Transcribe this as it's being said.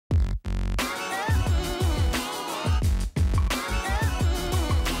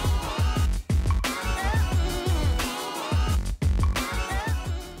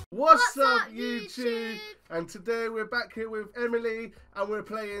What's up, YouTube? And today we're back here with Emily and we're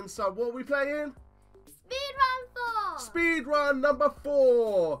playing some, what are we playing? Speedrun 4! Speedrun number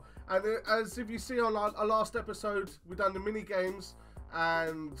 4. And as if you see on our last episode, we've done the mini games,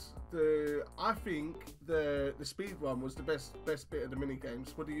 and I think the speedrun was the best bit of the mini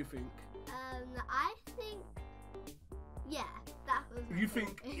games. What do you think? I think, yeah, that was. You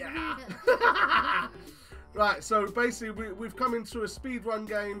think, yeah. Right, so basically we've come into a speedrun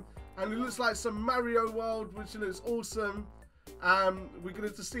game, and it looks like some Mario World, which looks awesome. We're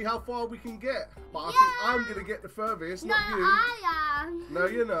going to see how far we can get. But I think I'm going to get the furthest, not you. I am. No,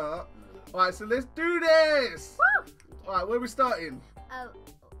 you're not. Alright, so let's do this. Woo! Alright, where are we starting?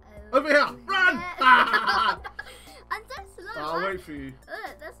 Over here. Run! I'm so slow. I'll wait for you.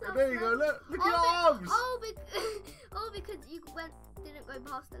 That's not There you slow. go, look at your arms. Because you didn't go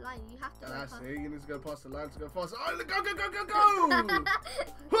past the line. You have to go past. See, you need to go past the line to go faster. Oh, go!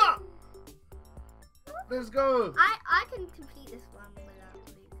 Ha! Let's go. I can complete this one without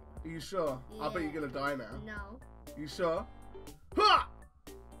losing. Are you sure? Yeah. I bet you're going to die now. No. You sure? Ha!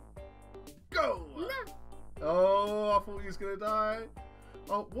 Go! No. Oh, I thought he was going to die.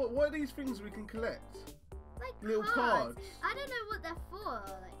 Oh, what are these things we can collect? Like little cards. I don't know what they're for.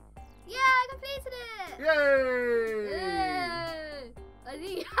 Like, yeah, I completed it. Yay! Yay! I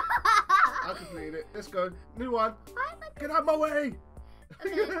think. I completed it. Let's go. New one. Like, Get out of my way.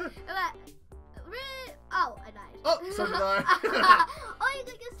 okay. Oh, I died. Oh, so did I. Oh, you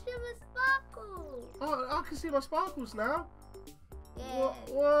got your silver sparkle. Oh, I can see my sparkles now. Yeah.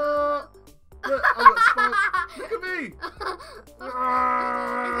 What? Look, I got sparkles. Look at me.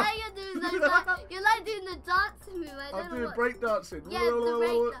 It's like you're like doing the dance move. I'm doing break dancing. Yeah, the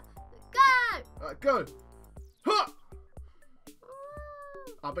break dance. Go. Alright, go. Ha!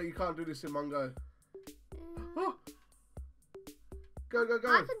 I bet you can't do this in one go. Oh. Go.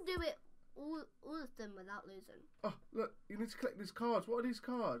 I can do it all of them without losing. Oh, look, you need to collect these cards. What are these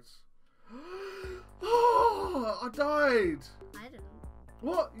cards? Oh, I died. I don't know.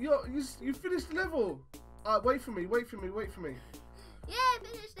 What? You finished the level? Wait for me. Yeah, I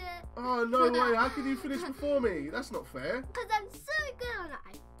finished it. Oh, no way. How can you finish before me? That's not fair. Because I'm so good on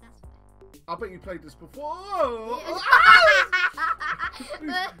it. That's fair. I bet you played this before. Oh,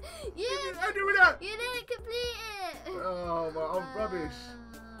 Yeah. You didn't complete it. Oh, my, I'm rubbish.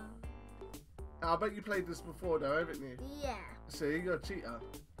 I bet you played this before, though, haven't you? Yeah. See, you're a cheater.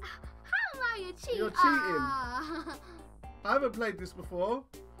 How am I a cheater? You're cheating. I haven't played this before.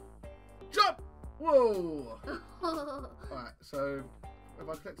 Jump! Whoa! Alright, so have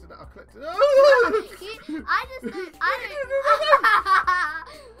I collected that? I collected. I just don't.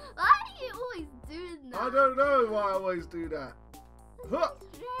 Why are you always doing that? I don't know why I always do that. Huh!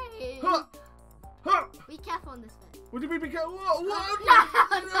 Huh! Huh! Be careful on this bit. What do you mean be careful? What?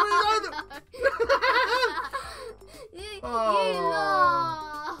 You Oh.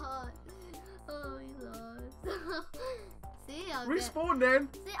 lost. Oh, you lost. See, Respawn then.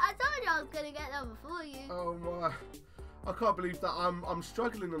 See, I told you I was gonna get there before you. Oh my! I can't believe that I'm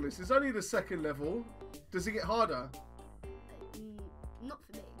struggling on this. It's only the second level. Does it get harder? Not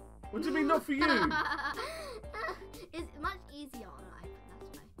for me. What do you mean not for you? It's much easier on an iPad.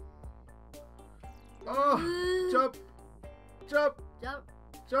 That's why. Oh! Jump! Jump!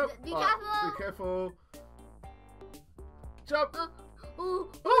 Jump. Be careful. Be careful. Jump! Oh,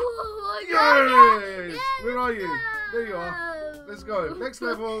 Yes! yes, Where are you? go. There you are. Let's go. Next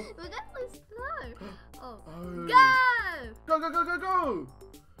level. We're definitely slow. Oh. Go! Go!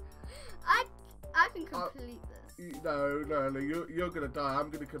 I can complete this. No. You're gonna die. I'm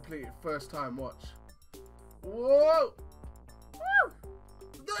gonna complete it first time. Watch. Whoa! Woo!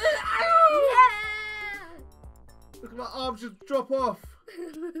 Yeah! Look at my arms just drop off.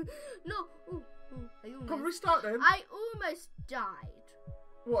 No. Ooh, Come restart then. I almost died.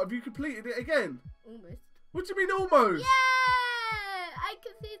 What, have you completed it again? Almost. What do you mean almost? Yeah! I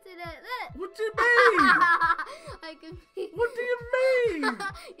completed it. Look. What do you mean? I completed. What do you mean?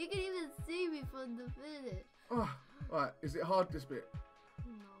 You can even see me from the finish. Oh, right. Is it hard, this bit?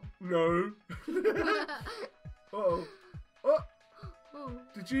 No. No. Uh-oh. Oh. Oh.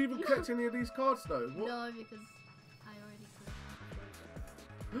 Did you even collect any of these cards though? What? No, because I already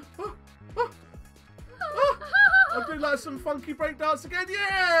collected. I'm doing like some funky breakdance again. Yay!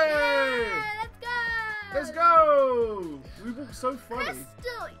 Yeah, let's go! Let's go! We walk so funny.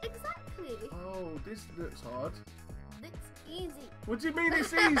 Crystal, exactly. Oh, this looks hard. It's easy. What do you mean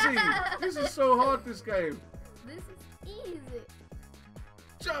it's easy? This is so hard, this game. This is easy.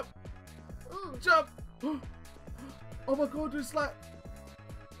 Jump! Ooh. Jump! Oh my god, it's like...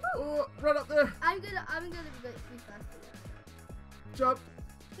 Oh, right up there. I'm gonna be faster. Jump!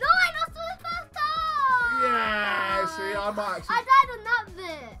 No, Yeah, see, I might died on that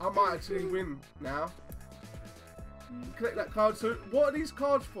bit. I might actually win now. Collect that card. So, what are these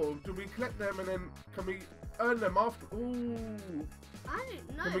cards for? Do we collect them and then can we earn them after? Ooh. I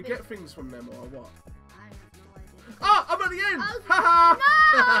don't know. Can we get things from them or what? I have no idea. Ah, I'm at the end. No!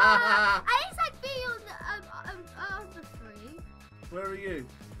 At least I'd be on the 3. Where are you?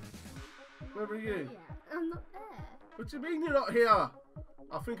 Where are you? Yeah, I'm not there. What do you mean you're not here?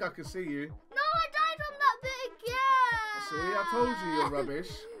 I think I can see you. No, I died on that bit again. See, I told you you're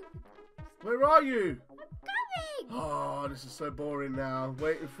rubbish. Where are you? I'm coming. Oh, this is so boring now.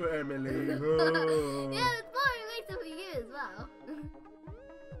 Waiting for Emily. Oh. Yeah, it's boring waiting for you as well.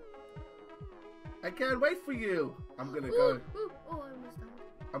 I can't wait for you. I'm gonna go. Ooh, oh, I almost died.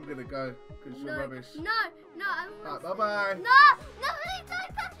 I'm gonna go because you're rubbish. No, I'm Alright, bye bye. No, please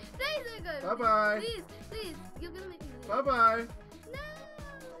don't go. Please don't go. Bye bye. Please, you're gonna make me leave. Bye bye. No.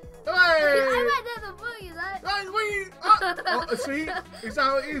 Hey! I went there before you, though. Hey, wait! Oh, see, it's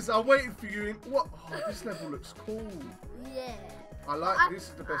how it is. I'm waiting for you. What? Oh, this level looks cool. Yeah. I like this.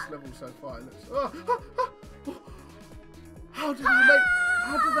 Is the best level so far. It looks. How did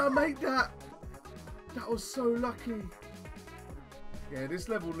I make that? That was so lucky. Yeah, this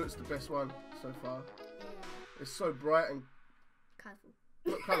level looks the best one so far. Yeah. It's so bright and Colourful.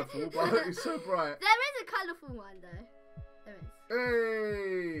 not colourful, but it's so bright. There is a colourful one, though. There is.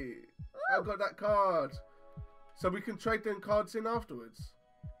 Hey! I got that card. So we can trade them cards in afterwards.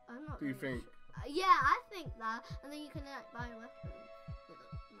 I'm not. Do you really think? sure. Yeah, I think that, and then you can like buy a weapon.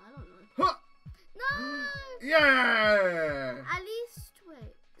 I don't know. Huh! No. Yeah! At least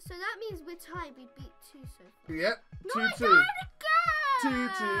wait. So that means we're tied. We beat 2 so far. Yep. No, 2-2. I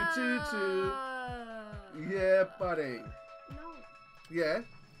died again. 2-2. Yeah, buddy. No. Yeah.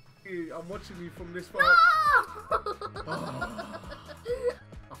 I'm watching you from this far. No. Oh.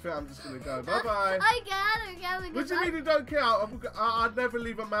 I think I'm just gonna go. Bye bye. Again. What do you mean you don't care? I'd never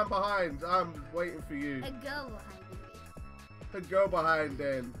leave a man behind. I'm waiting for you. A girl behind me. The girl behind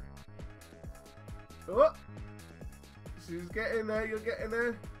then. Oh. She's getting there. You're getting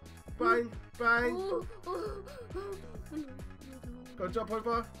there. Bang, bang. Ooh. Go jump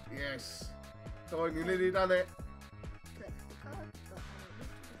over. Yes. Go on, you nearly done it. Collect the card, but I don't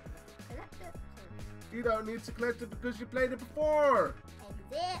need to collect it. You don't need to collect it because you played it before.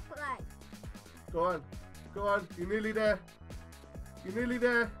 Exactly. Go on. Go on. You're nearly there. You're nearly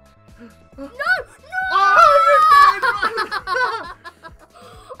there. No! Oh, you died!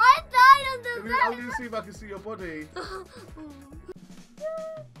 I died on the I'm going to see if I can see your body.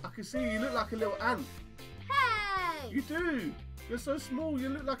 I can see you look like a little ant. Hey! You do. You're so small. You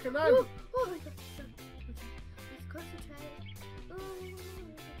look like an ant. Ooh, let's concentrate.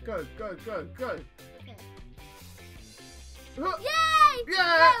 Go. Okay. Huh. Yay!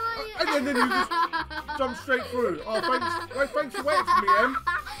 Yeah! And then you just jump straight through. Oh, thanks for waiting for me, Em.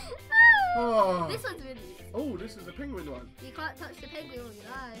 Oh. This one's really easy. Oh, this is a penguin one. You can't touch the penguin when you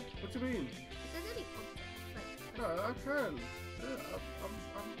die. What do you mean? There's any objects. No, I can.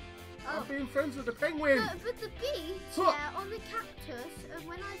 Yeah, I'm being friends with the penguin. No, but the beach, Huh. yeah, on the cactus,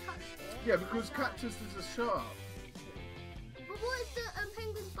 when I touched it. Yeah, because I died. cactus is a sharp. But what if the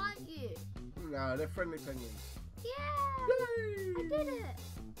penguins bite you? No, they're friendly penguins. Yeah! Yay! I did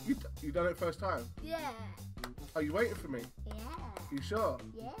it! You done it first time? Yeah! Are you waiting for me? Yeah! You sure?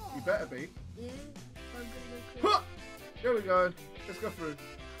 Yeah! You better be. Yeah! I'm gonna go Huh! There we go. Let's go through.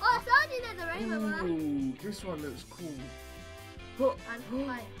 Oh, I told you there's a rainbow one! Ooh, this one looks cool. Huh! And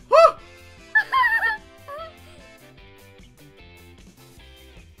fire. Huh!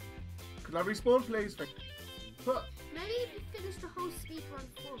 Can I respawn, please? Huh! Maybe if you finish the whole speedrun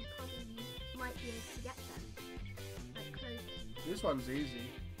form, probably you might be able to get them. Like close. This one's easy.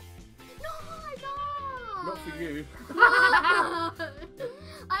 No, I died! Not for you.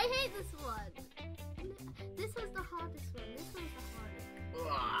 I hate this one. This was the hardest one. This one's the hardest.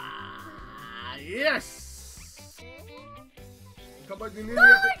 Ah, yes! Come on, you nearly No, at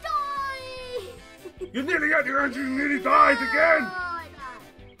I the... died! You're nearly at the end. You nearly died again. Oh, I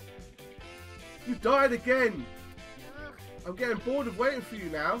died. You died again. Ugh. I'm getting bored of waiting for you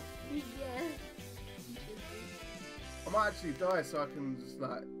now. Yeah. I might actually die so I can just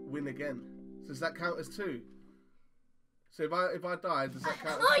like win again. So does that count as 2? So if I die, does that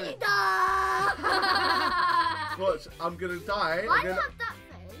count Oh, as 2? you died! Watch, I'm gonna die Why and do you then, have that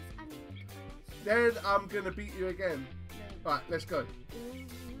face? And then I'm gonna beat you again. no. Right, let's go.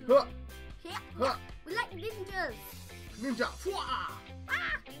 Huh, Yeah. huh, We're like ninjas. ninja. Fwah!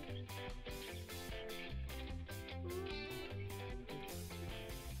 Ah!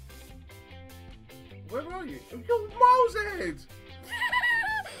 Where are you? You're miles ahead.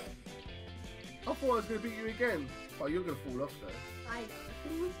 I thought I was going to beat you again. Oh, you're going to fall off though. I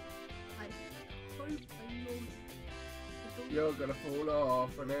know. I hope I know. You're going to fall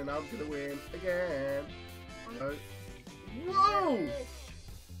off and then I'm going to win again. No. Whoa!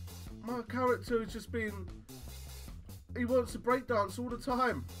 My character has just been... He wants to breakdance all the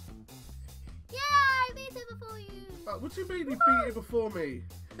time. Yeah, I beat it before you. What do you mean he beat it before me?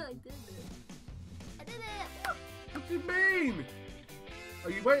 I did it. I did it. What do you mean?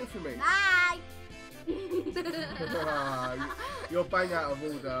 Are you waiting for me? Bye. You're bang out of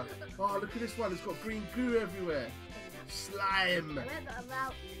order. Oh, look at this one. It's got green goo everywhere. Slime. I read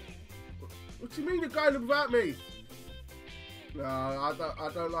about you. What do you mean you're going about me? No, I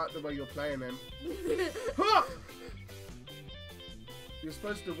don't like the way you're playing him. Huh! You're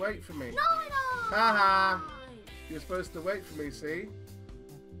supposed to wait for me. No, I don't. Haha. You're supposed to wait for me, see?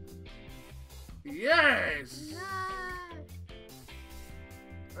 Yes! No.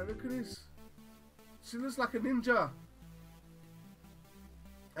 And look at this. She looks like a ninja.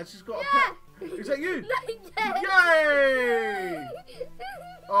 And she's got a pet. Is that you? Yay!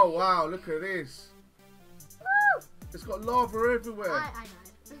 Oh wow, look at this. Woo! It's got lava everywhere. I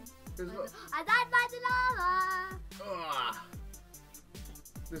know. I died by the lava. Ugh.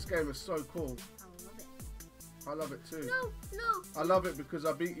 This game is so cool. I love it. I love it too. No. I love it because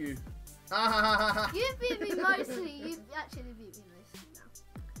I beat you. You beat me mostly. You actually beat me mostly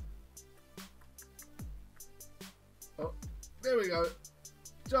now. Oh, there we go.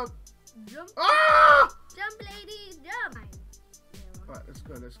 Jump. Jump. Ah! Jump, lady. Jump. Right, let's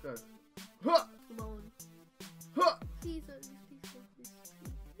go. Huh! Come on. Huh! Please.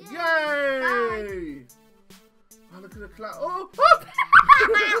 Yay! Oh, look at the cloud. Oh!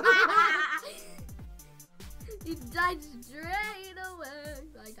 You died straight away.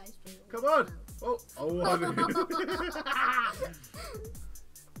 I died straight away. Come on! Oh, honey.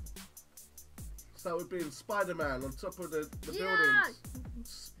 So we're being Spider-Man on top of the buildings.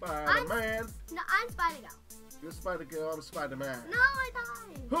 Spider-Man. No, I'm Spider-Girl. You're Spider-Girl, I'm Spider-Man. No, I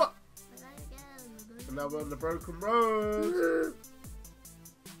died. Huh! I died again. And now we're on the broken road.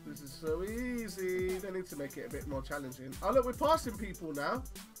 This is so easy. They need to make it a bit more challenging. Oh look, we're passing people now.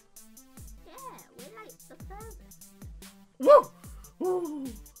 Yeah, we're like the furthest. Whoa! Ooh.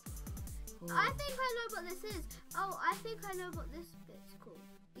 I think I know what this is. Oh, I think I know what this bit's called.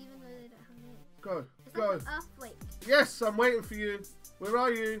 Even though they don't have names. Go, It's go. like an earthquake. Yes, I'm waiting for you. Where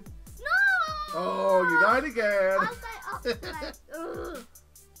are you? No! Oh, you died again. I was like up, like, ugh.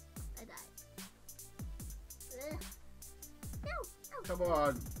 I died. Ugh. No. Come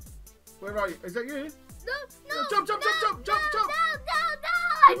on. Where are you? Is that you? No. Jump. No, I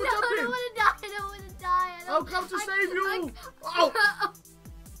I don't want to die. I'll come to save you. Oh!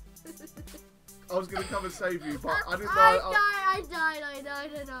 I was going to come and save you, but I didn't know. I died.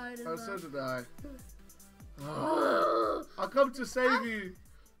 Oh, so did I. Oh. I'll come to save you,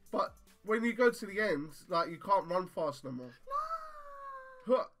 but when you go to the end, like, you can't run fast no more.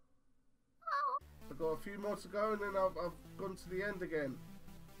 No. Huh. I've got a few more to go, and then I've gone to the end again.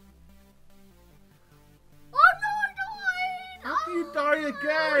 Oh no, I died! How can you die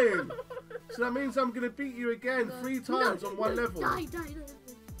again? So that means I'm going to beat you again 3 times on one level. Die.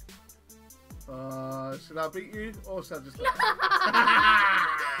 Should I beat you or should I just...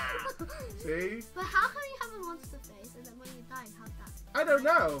 See? But how come you have a monster face and then when you die, how's that? I don't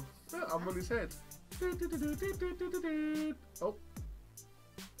know. Look, I'm on his head. Oh,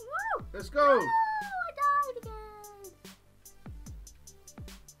 Woo! let's go. Oh, I died again.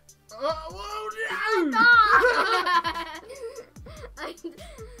 Oh, no!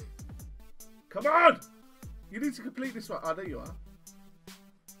 Come on! You need to complete this one. Oh, there you are.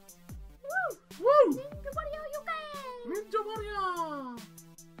 Woo! Ninja Warrior, you can! Ninja Warrior!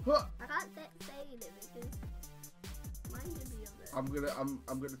 Huh. I can't say it because mine should be over.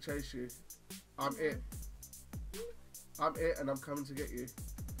 I'm gonna chase you. I'm it, and I'm coming to get you.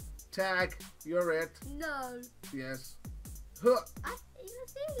 Tag, you're it. No. Yes. Huh. You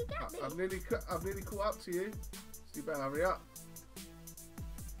see, you get me. I've nearly caught up to you. So you better hurry up.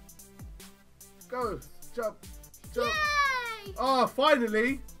 Go, jump. Yay! Oh,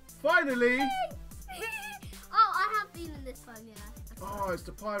 finally. Oh, I have been in this one, yeah. Oh, it's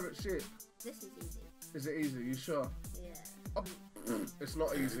the pirate ship. This is easy. Is it easy? You sure? Yeah. Oh, it's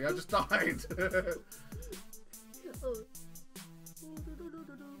not easy. I just died. Oh.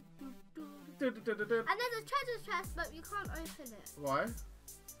 And there's a treasure chest, but you can't open it. Why?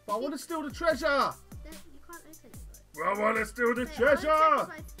 But I want to steal the treasure. You can't open it. I want to steal the Wait, treasure. I haven't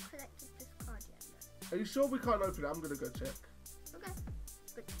checked if I've collected this card yet. Are you sure we can't open it? I'm going to go check. Okay.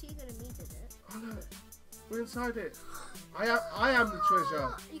 But you're going to need it. Oh, look. We're inside it. I am the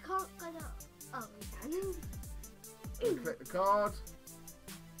treasure. You can't go down. Oh, we can. Don't collect the card.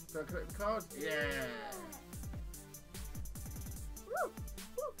 Don't collect the card. Yeah. Woo.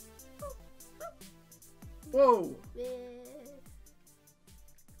 Whoa. Yeah.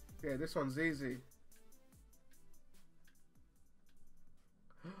 Yeah, this one's easy.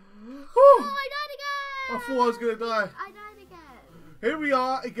 Oh, I died again! I thought I was gonna die. I died again. Here we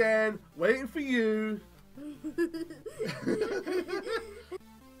are again, waiting for you.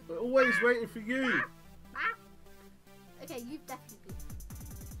 We're always waiting for you. Okay, you've definitely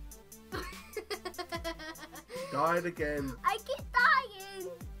Died again. I keep dying.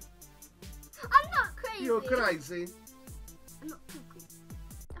 I'm not crazy. You're crazy. I'm not cuckoo.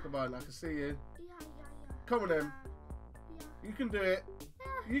 Come on, I can see you. Yeah. Come on then. Yeah. You can do it.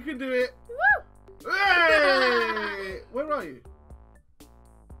 Yeah. You can do it. Woo! Hey! Where are you?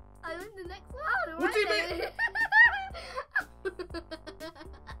 I'm in the next one. What do you mean?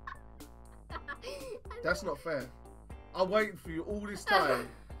 That's not fair. I'm waiting for you all this time.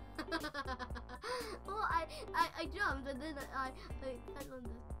 Well, I jumped and then I fell on the...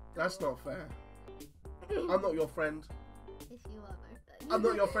 That's not fair. I'm not your friend. If you are my friend. I'm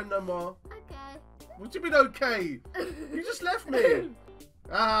not your friend no more. Okay. What do you mean okay? You just left me.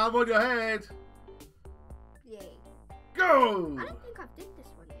 Ah, I'm on your head. Yay. Go! I don't think I've did this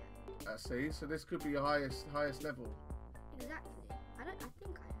one yet. I see. So this could be your highest level. Exactly. I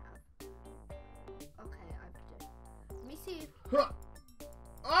think I have. Okay, I've done. Let me see. Huh.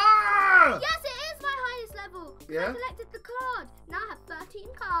 Ah! Yes, it is my highest level. Yeah? I collected the card. Now I have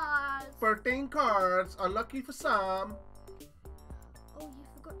 13 cards. 13 cards. Unlucky for some. Oh, you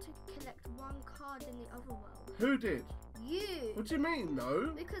forgot to collect one card in the other world. Who did? You. What do you mean,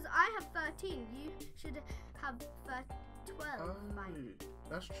 no? Because I have 13. You should have 12. Oh, Fine.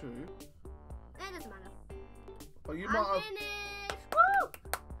 that's true. It doesn't matter. But you I'm might have. finished.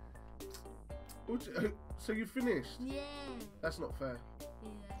 Woo! So you finished? Yeah. That's not fair.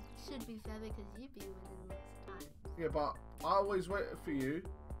 Yeah. Should be fair because you've been winning lots of times. Yeah, but I always wait for you.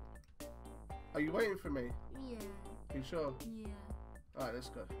 Are you waiting for me? Yeah. You sure? Yeah. Alright, let's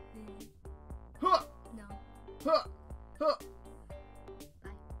go. Yeah. Huh! No. Huh! Huh!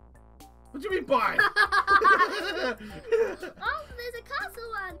 Bye. What do you mean bye? Oh, there's a castle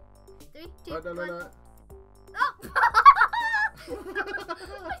one. 3, 2, 1. No. Oh!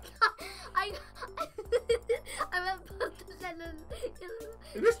 I went past the lemon.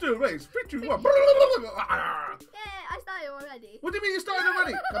 Let's do a race. 3, 2, 1. Yeah, I started already. What do you mean you started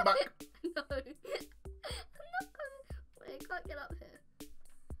already? Come back. No. I'm not coming. Wait, I can't get up here.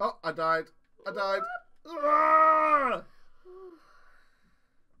 Oh, I died. Ah!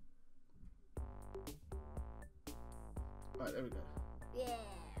 Right, there we go. Yeah.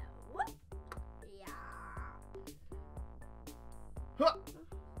 Whoop. Yeah. Huh.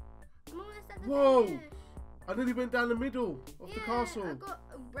 I'm almost at the Whoa. finish. I nearly went down the middle of the castle. I got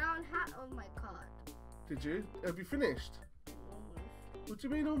a brown hat on my card. Did you? Have you finished? Almost. What do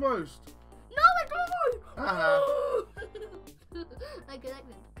you mean almost? No, it's almost! Ah. I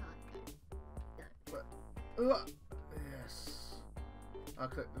collected the card, guys. Yes. I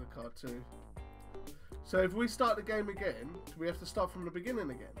collected the card too. So if we start the game again, do we have to start from the beginning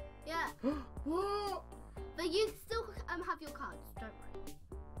again? Yeah. What? But you still have your cards, don't worry.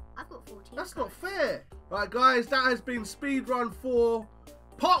 I've got 14 That's cards. not fair. Right, guys, that has been Speedrun 4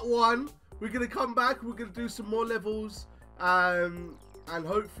 Part 1. We're going to come back. We're going to do some more levels. And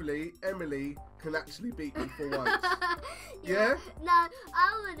hopefully, Emily can actually beat me for once. Yeah? No,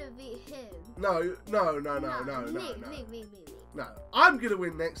 I want to beat him. No. Me. No, I'm going to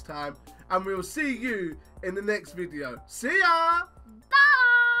win next time. And we'll see you in the next video. See ya!